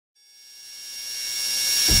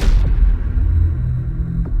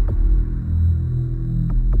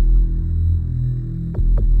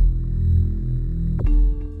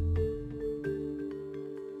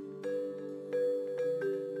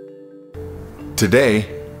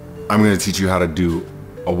Today, I'm going to teach you how to do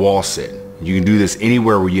a wall sit. You can do this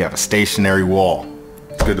anywhere where you have a stationary wall.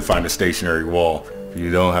 It's good to find a stationary wall. If you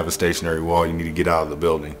don't have a stationary wall, you need to get out of the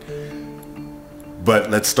building. But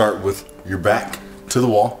let's start with your back to the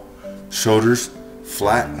wall, shoulders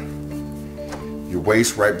flat, your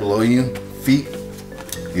waist right below you, feet.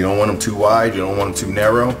 You don't want them too wide, you don't want them too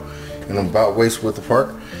narrow, and about waist width apart.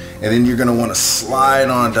 And then you're going to want to slide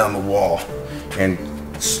on down the wall and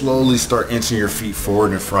slowly start inching your feet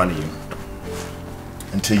forward in front of you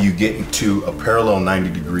until you get into a parallel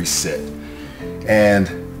 90-degree sit.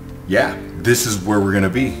 And yeah, this is where we're going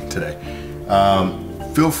to be today.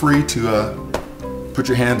 Feel free to put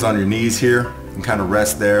your hands on your knees here and kind of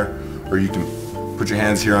rest there, or you can put your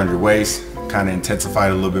hands here on your waist, kind of intensify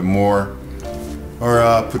it a little bit more,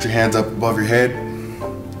 or put your hands up above your head,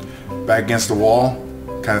 back against the wall,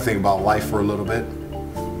 kind of think about life for a little bit.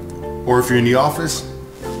 Or if you're in the office,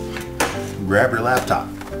 grab your laptop,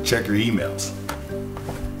 check your emails.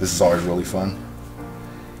 This is always really fun.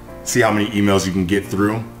 See how many emails you can get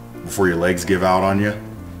through before your legs give out on you.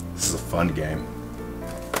 This is a fun game,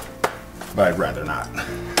 but I'd rather not.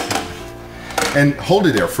 And hold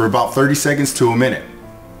it there for about 30 seconds to a minute.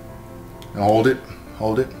 And hold it.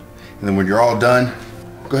 And then when you're all done,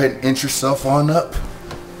 go ahead and inch yourself on up.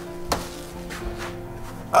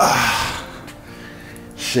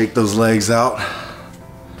 Shake those legs out.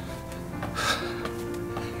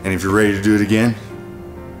 And if you're ready to do it again,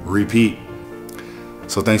 repeat.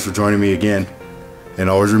 So thanks for joining me again. And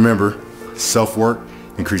always remember, self-work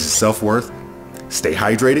increases self-worth. Stay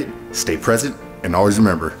hydrated, stay present, and always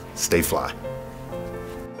remember, stay fly.